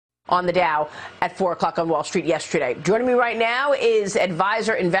on the Dow at 4 o'clock on Wall Street yesterday. Joining me right now is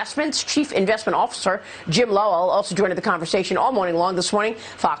Advisor Investments Chief Investment Officer Jim Lowell, also joining the conversation all morning long this morning.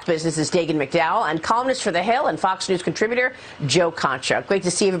 Fox Business's Dagan McDowell, and columnist for The Hill and Fox News contributor Joe Concha. Great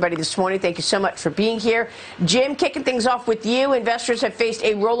to see everybody this morning. Thank you so much for being here. Jim, kicking things off with you. Investors have faced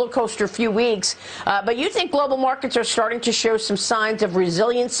a roller coaster few weeks, but you think global markets are starting to show some signs of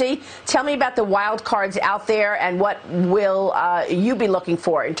resiliency. Tell me about the wild cards out there and what will you be looking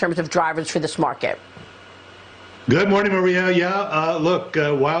for in terms of drivers for this market. Good morning, Maria. Look,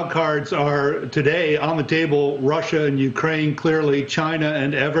 wild cards are today on the table. Russia and Ukraine, clearly China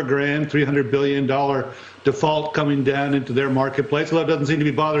and Evergrande, $300 billion default coming down into their marketplace. Although it doesn't seem to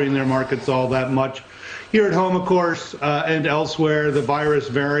be bothering their markets all that much. Here at home, of course, and elsewhere, the virus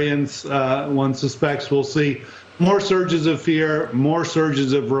variants, one suspects we'll see more surges of fear, more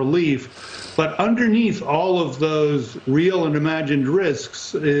surges of relief. But underneath all of those real and imagined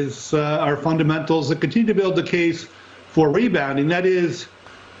risks is our fundamentals that continue to build the case for rebounding. That is,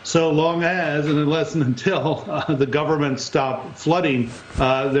 so long as and unless and until the governments stop flooding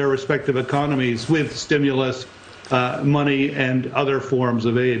their respective economies with stimulus money and other forms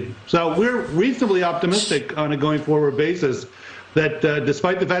of aid. So we're reasonably optimistic on a going forward basis that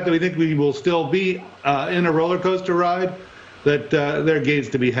despite the fact that we think we will still be in a roller coaster ride, that there are gains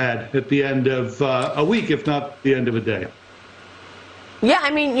to be had at the end of a week, if not the end of a day. Yeah,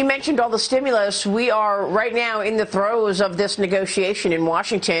 I mean, you mentioned all the stimulus. We are right now in the throes of this negotiation in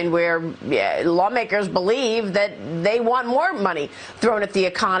Washington where lawmakers believe that they want more money thrown at the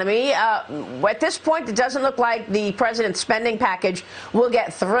economy. At this point, it doesn't look like the president's spending package will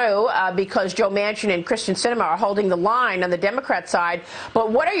get through because Joe Manchin and Kyrsten Sinema are holding the line on the Democrat side.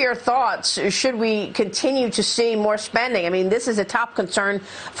 But what are your thoughts? Should we continue to see more spending? I mean, this is a top concern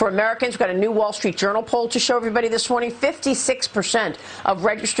for Americans. We've got a new Wall Street Journal poll to show everybody this morning. 56% of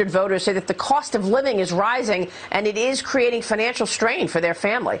registered voters say that the cost of living is rising and it is creating financial strain for their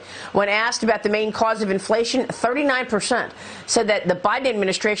family. When asked about the main cause of inflation, 39% said that the Biden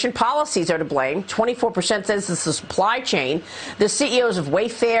administration policies are to blame. 24% says it's the supply chain. The CEOs of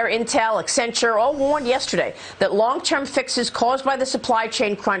Wayfair, Intel, Accenture all warned yesterday that long-term fixes caused by the supply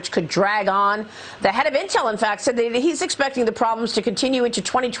chain crunch could drag on. The head of Intel, in fact, said that he's expecting the problems to continue into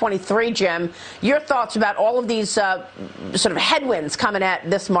 2023, Jim. Your thoughts about all of these sort of headwinds coming at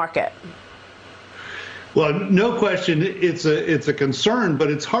this market? Well, no question, it's a concern,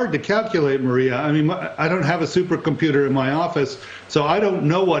 but it's hard to calculate, Maria. I mean, I don't have a supercomputer in my office, so I don't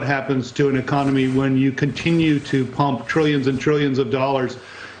know what happens to an economy when you continue to pump trillions and trillions of dollars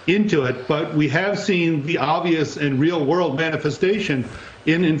into it. But we have seen the obvious and real world manifestation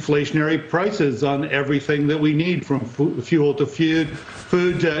in inflationary prices on everything that we need, from fuel to food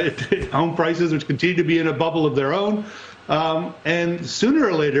to home prices, which continue to be in a bubble of their own. And sooner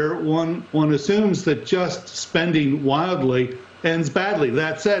or later, one assumes that just spending wildly ends badly.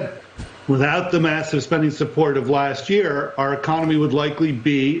 That said, without the massive spending support of last year, our economy would likely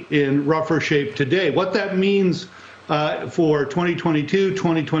be in rougher shape today. What that means for 2022,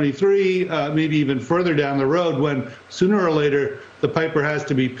 2023, maybe even further down the road, when sooner or later the piper has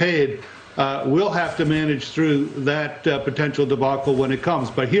to be paid, we'll have to manage through that potential debacle when it comes.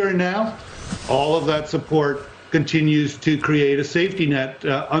 But here and now, all of that support continues to create a safety net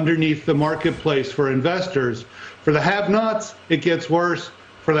underneath the marketplace for investors. For the have-nots, it gets worse.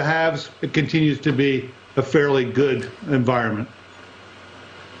 For the haves, it continues to be a fairly good environment.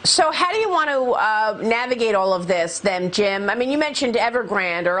 So how do you want to navigate all of this then, Jim? I mean, you mentioned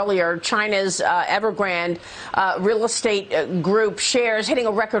Evergrande earlier, China's Evergrande real estate group shares hitting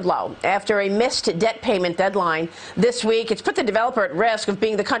a record low after a missed debt payment deadline this week. It's put the developer at risk of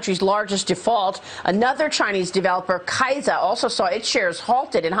being the country's largest default. Another Chinese developer, Kaisa, also saw its shares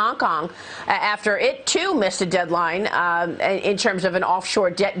halted in Hong Kong after it, too, missed a deadline in terms of an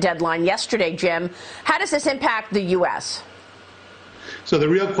offshore debt deadline yesterday, Jim. How does this impact the U.S.? So the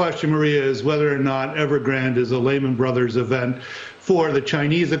real question, Maria, is whether or not Evergrande is a Lehman Brothers event for the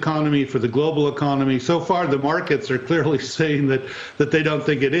Chinese economy, for the global economy. So far, the markets are clearly saying that they don't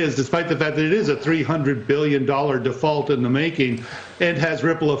think it is, despite the fact that it is a $300 billion default in the making and has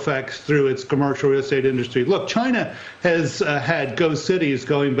ripple effects through its commercial real estate industry. Look, China has had ghost cities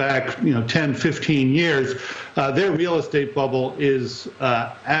going back 10, 15 years. Their real estate bubble is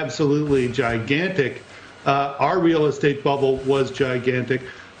absolutely gigantic. Our real estate bubble was gigantic.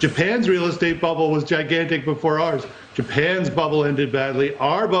 Japan's real estate bubble was gigantic before ours. Japan's bubble ended badly.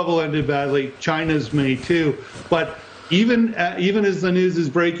 Our bubble ended badly. China's may too. But even as the news is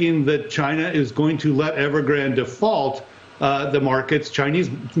breaking that China is going to let Evergrande default, Chinese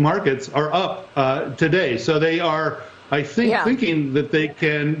markets are up today. So they are I think, Yeah. thinking that they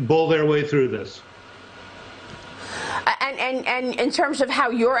can bull their way through this. And in terms of how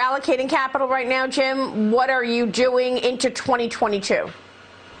you're allocating capital right now, Jim, what are you doing into 2022?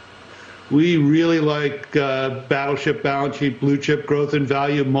 We really like battleship balance sheet, blue chip growth and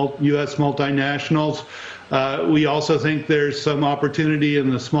value, U.S. multinationals. We also think there's some opportunity in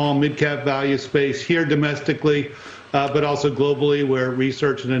the small mid-cap value space here domestically, but also globally, where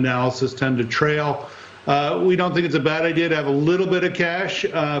research and analysis tend to trail. We don't think it's a bad idea to have a little bit of cash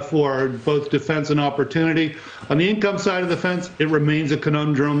for both defense and opportunity. On the income side of the fence, it remains a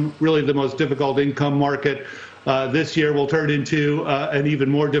conundrum, really the most difficult income market. This year will turn into an even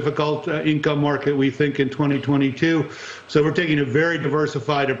more difficult income market, we think, in 2022. So we're taking a very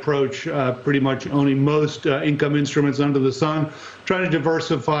diversified approach, pretty much owning most income instruments under the sun, trying to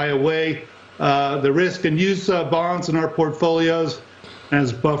diversify away the risk and use bonds in our portfolios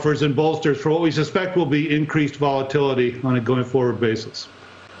as buffers and bolsters for what we suspect will be increased volatility on a going forward basis.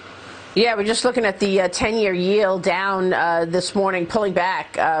 Yeah, we're just looking at the 10-year yield down this morning, pulling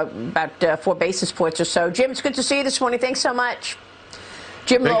back about 4 basis points or so. Jim, it's good to see you this morning. Thanks so much.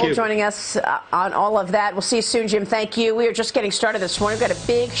 Jim Lowell joining us on all of that. We'll see you soon, Jim. Thank you. We are just getting started this morning. We've got a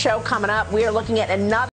big show coming up. We are looking at another